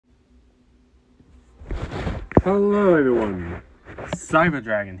Hello everyone, Cyber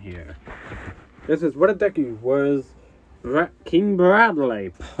Dragon here. This is What a Deku was King Bradley,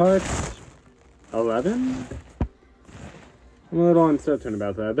 part 11? I'm a little uncertain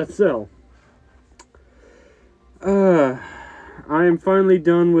about that, but still. I am finally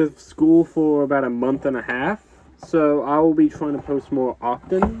done with school for about a month and a half, so I will be trying to post more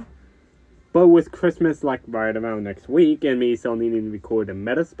often. But with Christmas like right around next week, and me still needing to record a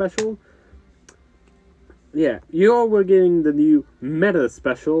meta special, yeah, you all were getting the new meta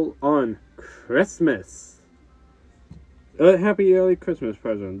special on Christmas. A happy early Christmas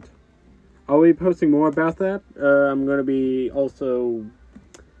present. I'll be posting more about that. I'm going to be also...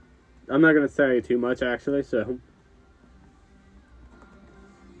 I'm not going to say too much, actually, so...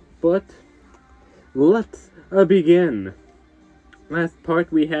 But, let's begin. Last part,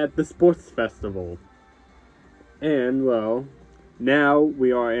 we had the sports festival. And, well, now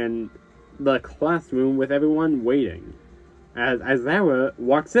we are in the classroom with everyone waiting as Azara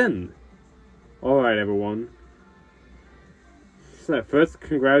walks in. Alright, everyone. So, first,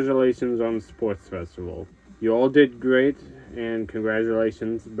 congratulations on the sports festival. You all did great, and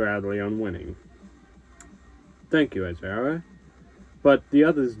congratulations, Bradley, on winning. Thank you, Azara. But the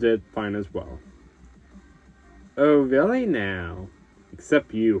others did fine as well. Oh, really now?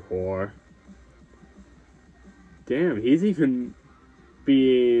 Except you, whore. Damn, he's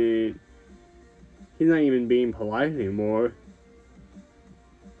not even being polite anymore.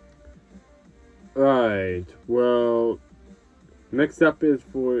 Right, well, next up is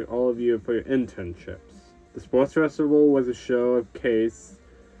for all of you for your internships. The sports festival was a showcase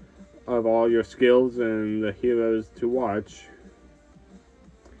of all your skills and the heroes to watch.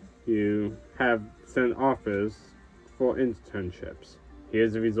 You have sent offers for internships.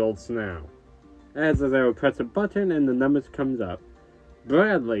 Here's the results now. As I will press a button and the numbers comes up.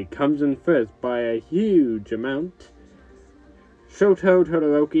 Bradley comes in first by a huge amount. Shoto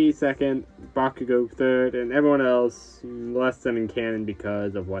Todoroki second, Bakugo third, and everyone else less than in canon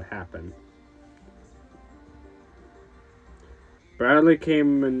because of what happened. Bradley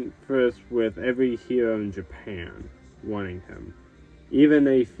came in first with every hero in Japan wanting him. Even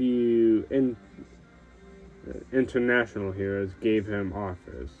a few international heroes gave him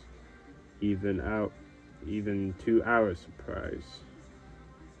offers, even to our surprise.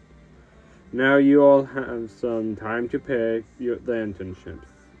 Now you all have some time to pick the internships.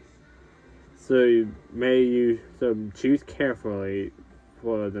 So choose carefully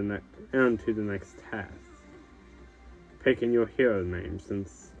for the next task. Picking your hero name,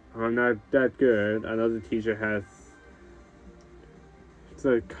 since I'm not that good, another teacher has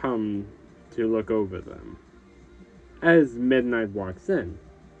to come to look over them. As Midnight walks in.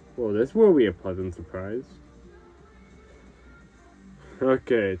 Well, this will be a pleasant surprise.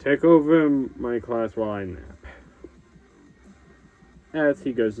 Okay, take over my class while I nap. As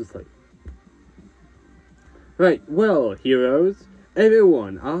he goes to sleep. Right, well, heroes,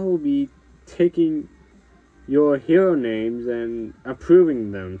 everyone, I'll be taking your hero names and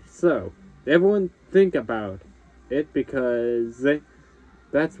approving them. So, everyone think about it, because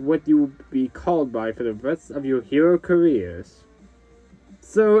that's what you will be called by for the rest of your hero careers.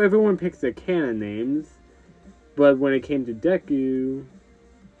 So, everyone picks their canon names. But when it came to Deku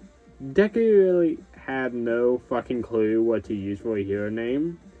really had no fucking clue what to use for a hero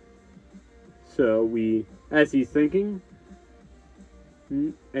name. So as he's thinking,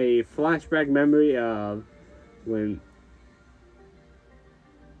 a flashback memory of him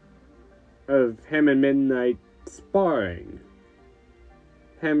and Midnight sparring.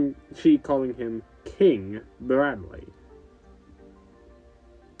 She calling him King Bradley.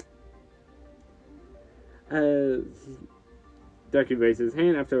 As Deku raises his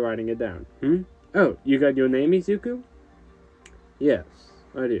hand after writing it down. Oh, you got your name, Izuku? Yes,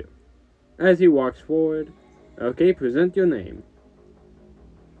 I do. As he walks forward, okay, present your name.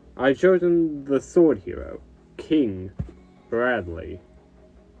 I've chosen the sword hero, King Bradley.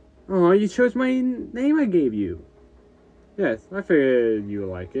 Oh, you chose my name I gave you. Yes, I figured you would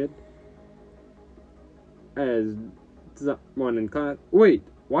like it. As someone in class... Wait,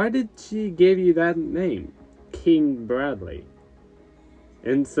 why did she give you that name? King Bradley.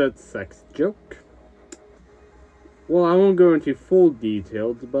 Insert sex joke. Well, I won't go into full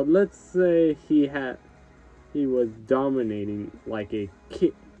details, but let's say he was dominating like a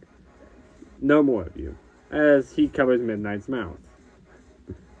kid. No more of you. As he covers Midnight's mouth.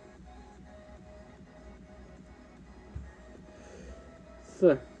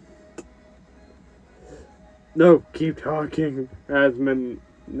 So, no, keep talking. As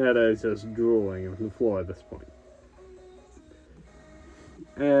Mineta is just drooling on the floor at this point.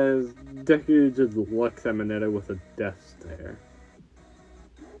 as Deku just looks at Mineta with a death stare.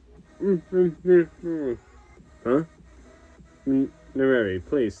 Huh? Nareri,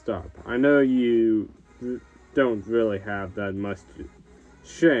 please stop. I know you don't really have that much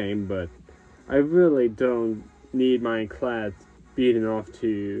shame, but I really don't need my class beating off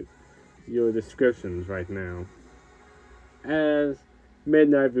to your descriptions right now. As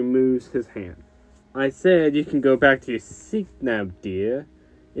Midnight removes his hand. I said you can go back to your seat now, dear.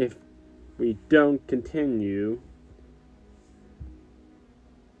 If we don't continue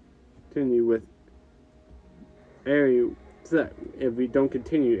with Eri, if we don't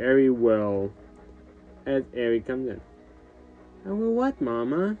continue, Eri will, as Eri comes in. Oh, well, what,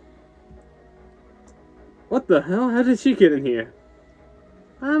 Mama? What the hell? How did she get in here?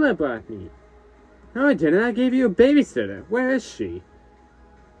 Mama brought me. No, I didn't. I gave you a babysitter. Where is she?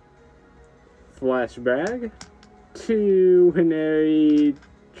 Flashback to when Eri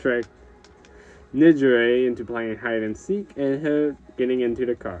tricked Nijire into playing hide and seek and her getting into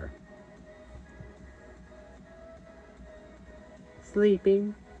the car.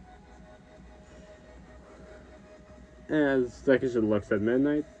 Sleeping. As Dekisha looks at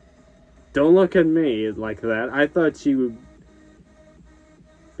Midnight. Don't look at me like that. I thought she would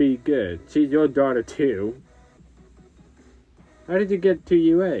be good. She's your daughter too. How did you get to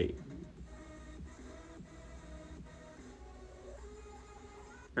UA?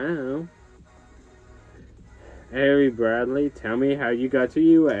 I don't know. Harry Bradley, tell me how you got to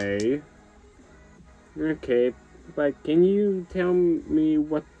UA. Okay, but can you tell me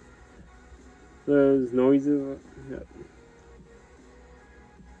what those noises...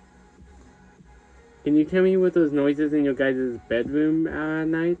 Can you tell me what those noises in your guys' bedroom at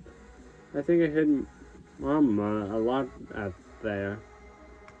night? I think I heard Mama a lot out there.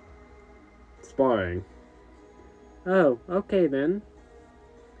 Sparring. Oh, okay then.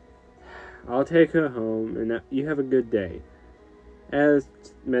 I'll take her home, and you have a good day. As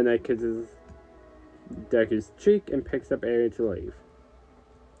Midnight kisses Deku's cheek and picks up Eri to leave.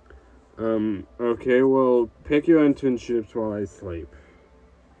 Okay, well, pick your internships while I sleep.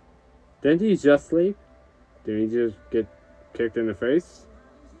 Didn't he just sleep? Didn't he just get kicked in the face?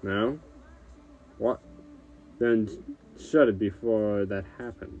 No? What? Then shut it before that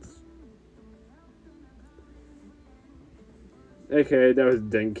happens. Okay, that was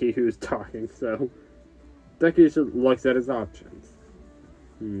Denki who was talking, so... Deku looks at his options.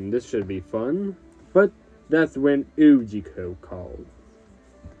 This should be fun. But that's when Ujiko calls.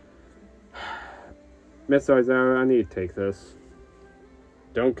 Miss Aizawa, I need to take this.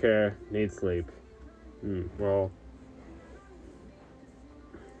 Don't care. Need sleep. Well.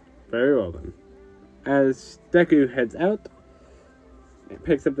 Very well then. As Deku heads out, it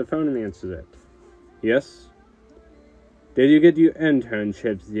picks up the phone and answers it. Yes? Did you get your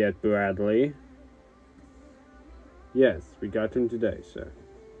internships yet, Bradley? Yes, we got them today, sir.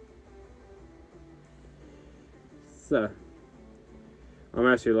 Sir, I'm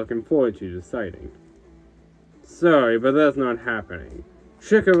actually looking forward to deciding. Sorry, but that's not happening.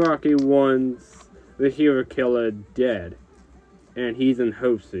 Shigaraki wants the hero killer dead, and he's in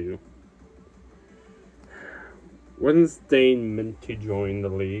Hosu. Wasn't Stain meant to join the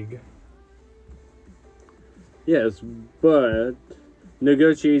league? Yes, but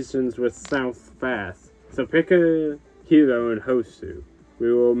negotiations with South fast, so pick a hero in Hosu.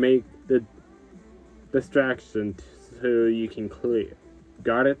 We will make the distraction so you can clear.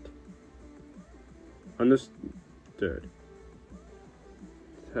 Got it? Understood.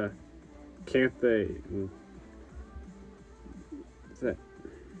 Can't they...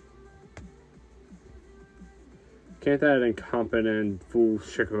 Can't that incompetent fool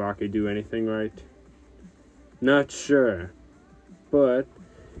Shigaraki do anything right? Not sure. But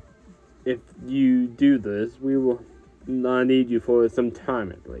if you do this, we will not need you for some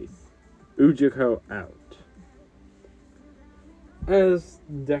time at least. Ujiko out. As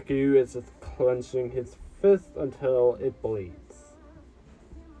Deku is just clenching his fist until it bleeds.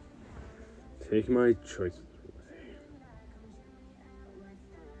 Take my choices away.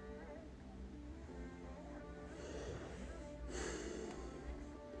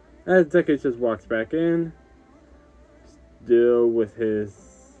 As Deku just walks back in, still with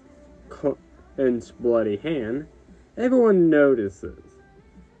his clenched bloody hand, everyone notices.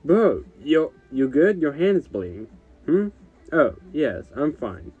 Bro, you good? Your hand is bleeding. Oh, yes, I'm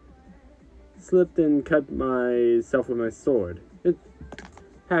fine. Slipped and cut myself with my sword. It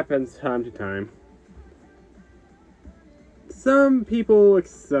happens time to time. Some people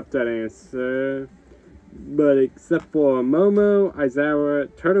accept that answer, but except for Momo, Aizawa,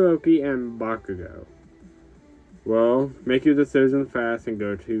 Todoroki, and Bakugo. Well, make your decision fast and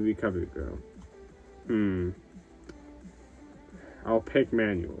go to Recovery Girl. I'll pick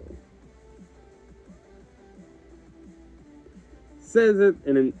Manual. Says it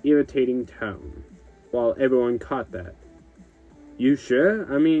in an irritating tone, while everyone caught that. You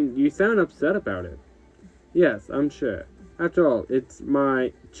sure? I mean, you sound upset about it. Yes, I'm sure. After all, it's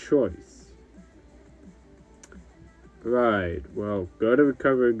my choice. Right, well, go to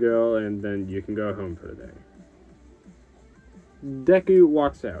Recovery Girl and then you can go home for the day. Deku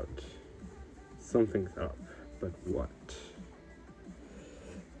walks out. Something's up, but what?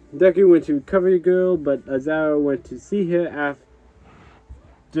 Deku went to Recovery Girl, but Azaro went to see her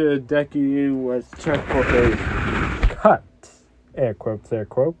after Deku was checked for his cut. Air quotes, air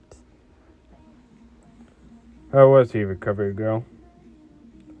quotes. How was he, Recovery Girl?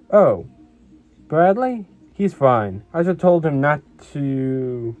 Oh, Bradley? He's fine. I just told him not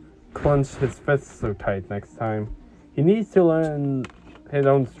to clench his fists so tight next time. He needs to learn his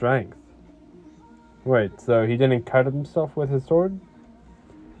own strength. Wait, so he didn't cut himself with his sword?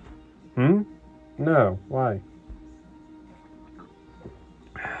 No, why?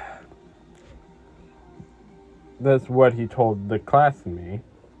 That's what he told the class and me.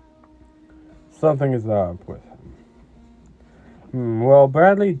 Something is up with him. Well,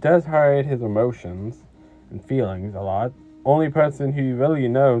 Bradley does hide his emotions and feelings a lot. Only person who really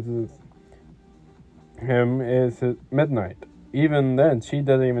knows him is Midnight. Even then, she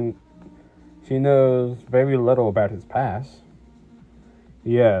knows very little about his past.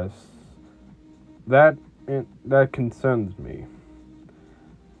 Yes, that concerns me.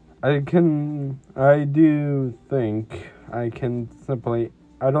 I don't think I can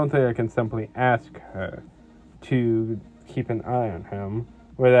simply ask her to keep an eye on him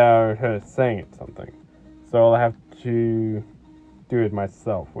without her saying something. So I'll have to do it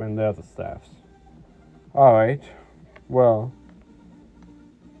myself when the other staffs. Alright, well,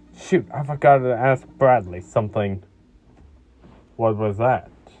 shoot, I forgot to ask Bradley something. What was that?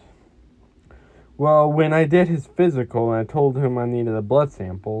 Well, when I did his physical and I told him I needed a blood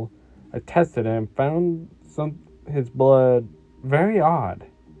sample, I tested it and found his blood very odd.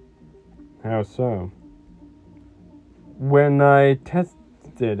 How so? When I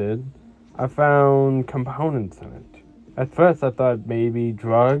tested it, I found components in it. At first I thought maybe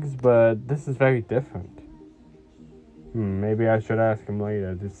drugs, but this is very different. Maybe I should ask him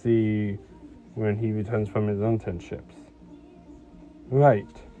later to see when he returns from his internships. Right.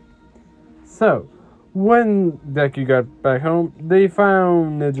 So, when Deku got back home, they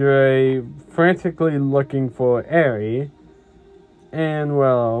found Nijire frantically looking for Eri, and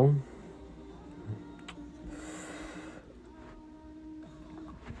well,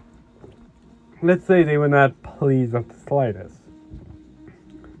 let's say they were not pleased at the slightest.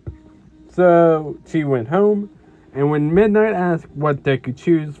 So, she went home, and when Midnight asked what Deku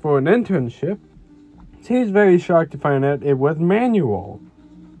chose for an internship, she was very shocked to find out it was Manual.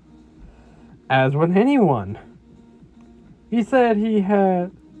 As with anyone. He said he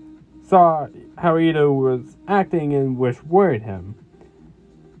saw how Ito was acting and which worried him,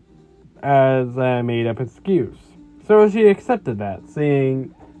 as a made-up excuse. So she accepted that,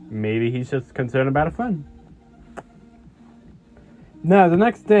 saying maybe he's just concerned about a friend. Now, the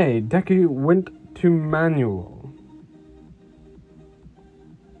next day, Deku went to Manual.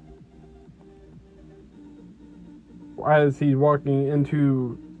 As he's walking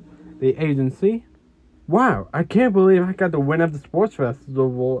into the agency. Wow, I can't believe I got the win of the sports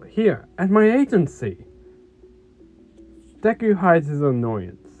festival here at my agency. Deku hides his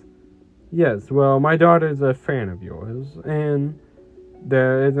annoyance. Yes, well, my daughter's a fan of yours, and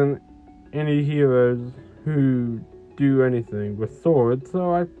there isn't any heroes who do anything with swords,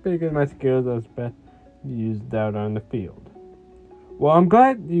 so I figured my skills are best used out on the field. Well, I'm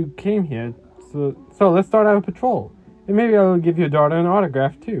glad you came here, so let's start our patrol. And maybe I'll give your daughter an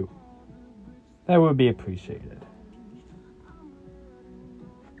autograph, too. That would be appreciated.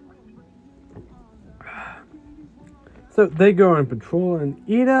 So they go on patrol, and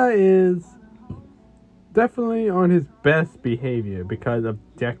Ida is definitely on his best behavior because of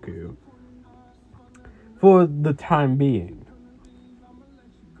Deku. For the time being.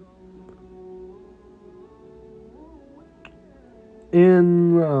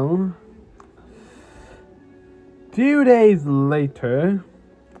 And, well, few days later,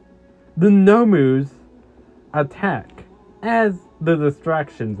 the Nomus attack, as the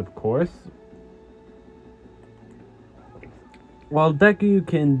distractions, of course, while Deku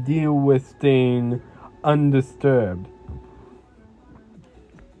can deal with staying undisturbed.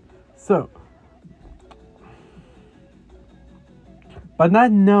 So, but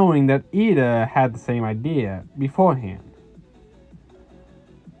not knowing that Ida had the same idea beforehand.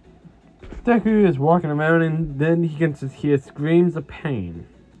 Deku is walking around and then he can just hear screams of pain.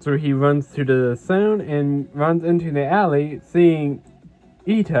 So he runs to the sound and runs into the alley, seeing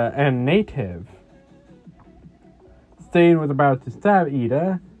Ida and Native. Stain was about to stab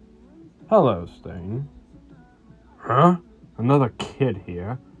Ida. Hello, Stain. Huh? Another kid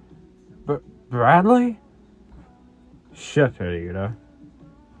here? Bradley? Shut it, Ida.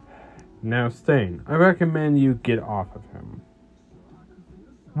 Now, Stain, I recommend you get off of him.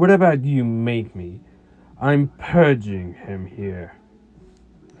 What about you make me? I'm purging him here.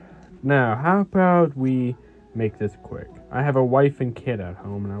 Now, how about we make this quick? I have a wife and kid at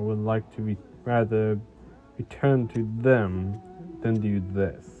home, and I would like to rather return to them than do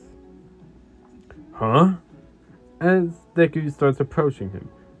this. Huh? As Deku starts approaching him.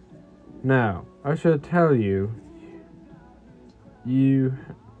 Now, I should tell you,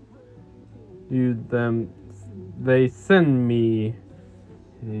 they send me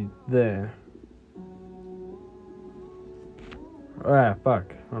there. Ah,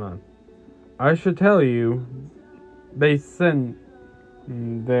 fuck. Hold on. I should tell you, they send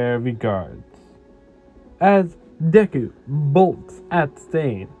their regards. As Deku bolts at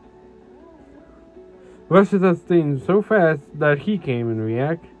Stain. Rushes at Stain so fast that he can't even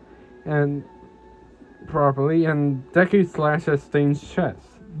react properly, and Deku slashes Stain's chest.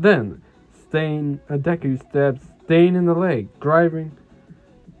 Then, Deku stabs Stain in the leg, driving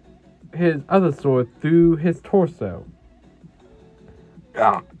his other sword through his torso.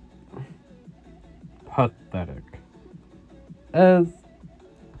 Ah. Pathetic. As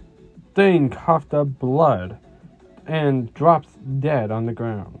Stain coughed up blood and drops dead on the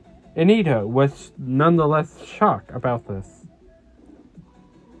ground. Anita was nonetheless shocked about this.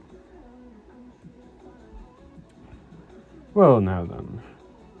 Well, now then.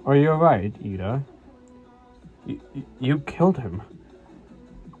 Are you alright, Ida? You killed him.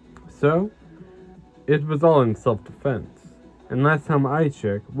 So? It was all in self-defense. And last time I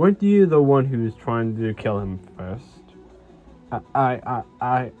checked, weren't you the one who was trying to kill him first?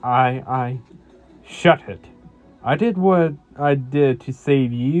 Shut it. I did what I did to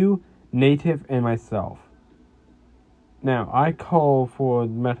save you, Native, and myself. Now, I call for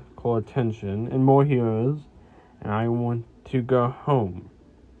medical attention and more heroes, and I want to go home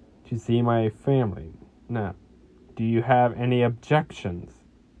to see my family. Now, do you have any objections,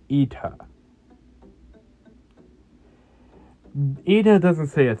 Ida? Ida doesn't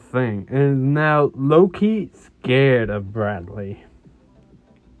say a thing, and is now low-key scared of Bradley.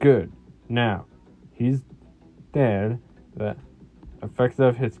 Good. Now, he's dead. The effects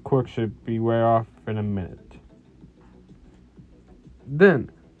of his quirk should wear off in a minute.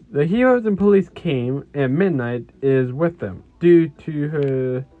 Then, the heroes and police came, and Midnight is with them. Due to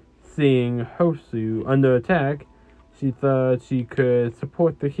her seeing Hosu under attack, she thought she could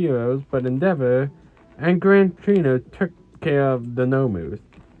support the heroes, but Endeavor and Grand Trino took care of the Nomus.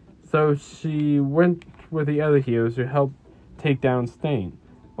 So she went with the other heroes to help take down Stain.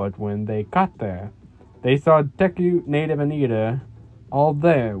 But when they got there, they saw Deku, Native, and Ida all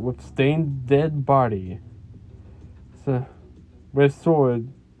there with Stain's dead body, so with sword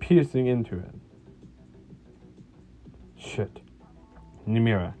piercing into it. Shit.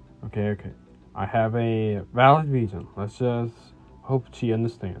 Nimira. Okay. I have a valid reason. Let's just hope she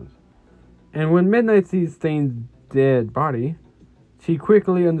understands. And when Midnight sees Stain's dead body, she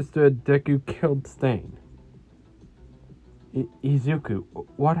quickly understood Deku killed Stain. Izuku,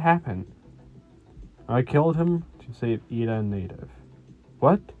 what happened? I killed him to save Ida and Native.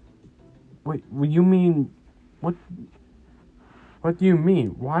 What? Wait, you mean... What do you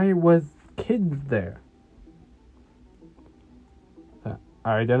mean? Why was kids there?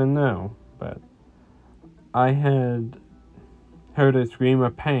 I didn't know, but I had heard a scream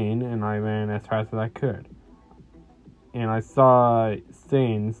of pain, and I ran as fast as I could. And I saw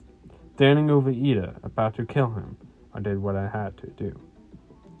Stain standing over Ida, about to kill him. I did what I had to do.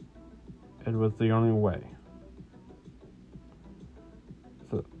 It was the only way.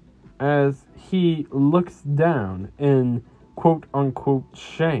 So, as he looks down in quote-unquote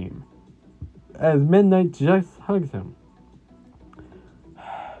shame, as Midnight just hugs him.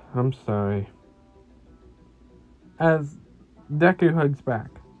 I'm sorry. As Deku hugs back.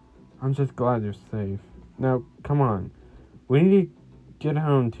 I'm just glad you're safe. Now, come on. We need to get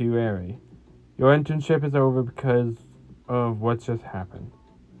home to Eri. Your internship is over because of what just happened.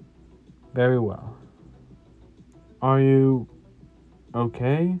 Very well. Are you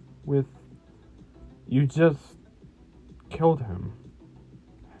okay with... You just killed him.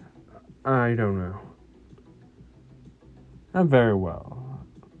 I don't know. I'm very well.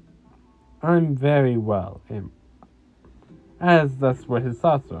 I'm very well, as that's what his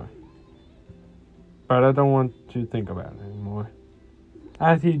thoughts are. But I don't want to think about it anymore.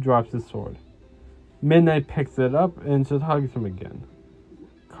 As he drops his sword, Midnight picks it up and just hugs him again.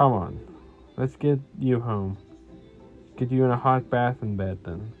 Come on, let's get you home. Get you in a hot bath and bed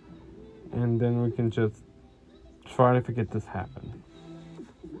then. And then we can just try to forget this happened.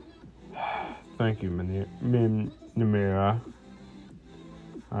 Thank you, Namira.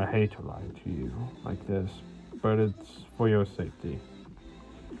 I hate to lie to you like this, but it's for your safety.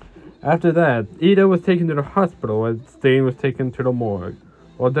 After that, Ida was taken to the hospital and Stain was taken to the morgue,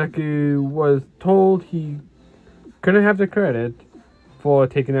 while Deku was told he couldn't have the credit for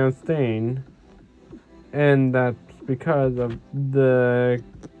taking down Stain, and that's because of the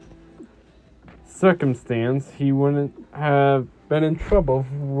circumstance he wouldn't have been in trouble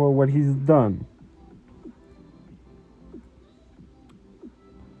for what he's done.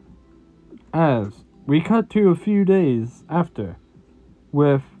 As we cut to a few days after,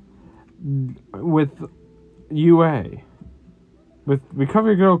 with UA, with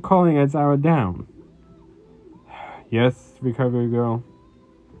Recovery Girl calling Aizawa down. Yes, Recovery Girl.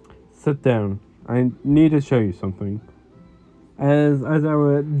 Sit down. I need to show you something. As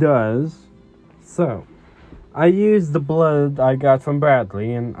Aizawa does. So, I used the blood I got from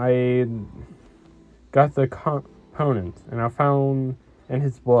Bradley, and I got the components, and I found in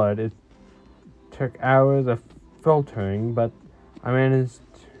his blood. It took hours of filtering, but I managed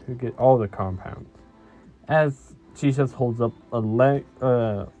to get all the compounds. As she just holds up a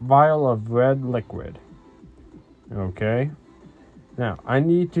vial of red liquid. Okay. Now I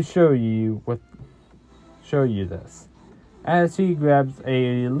need to show you this. As she grabs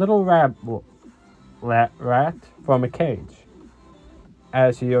a little rat from a cage.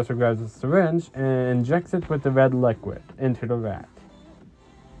 As she also grabs a syringe and injects it with the red liquid into the rat.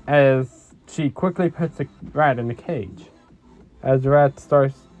 As she quickly puts the rat in the cage. As the rat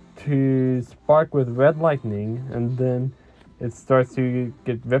starts to spark with red lightning, and then it starts to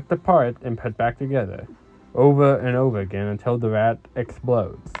get ripped apart and put back together, over and over again until the rat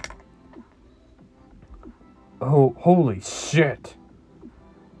explodes. Oh, holy shit!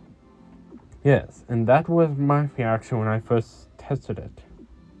 Yes, and that was my reaction when I first tested it.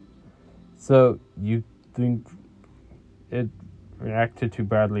 So, you think it reacted to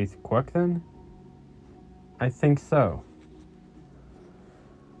Bradley's quirk then? I think so.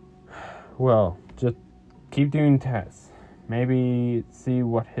 Well, just keep doing tests. Maybe see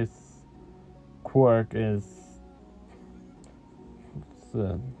what his quirk is.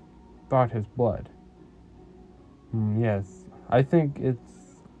 Thought his blood. Yes, I think it's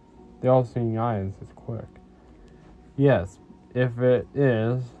the all-seeing eye is his quirk. Yes, if it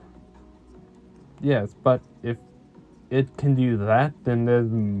is. Yes, but if it can do that, then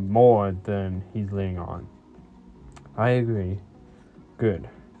there's more than he's laying on. I agree. Good.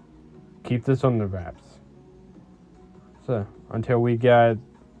 Keep this on the wraps. So, until we get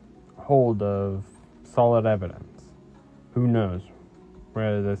hold of solid evidence. Who knows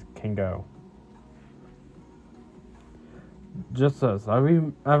where this can go. Just us. I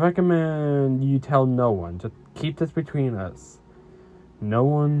recommend you tell no one. Just keep this between us. No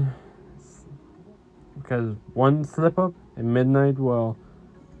one. Because one slip up at midnight will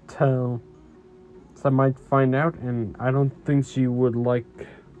tell. Some might find out, and I don't think she would like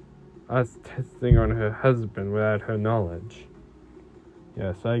us testing on her husband without her knowledge.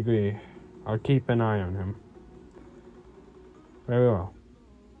 Yes, I agree. I'll keep an eye on him. Very well.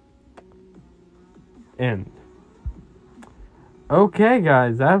 End. Okay,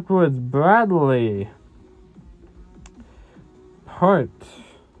 guys, that was Bradley. Part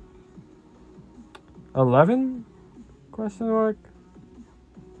 11? Question mark?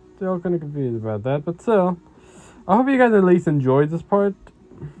 Still kind of confused about that, but still. I hope you guys at least enjoyed this part.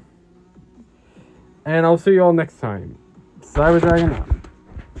 And I'll see you all next time. Cyber Dragon out.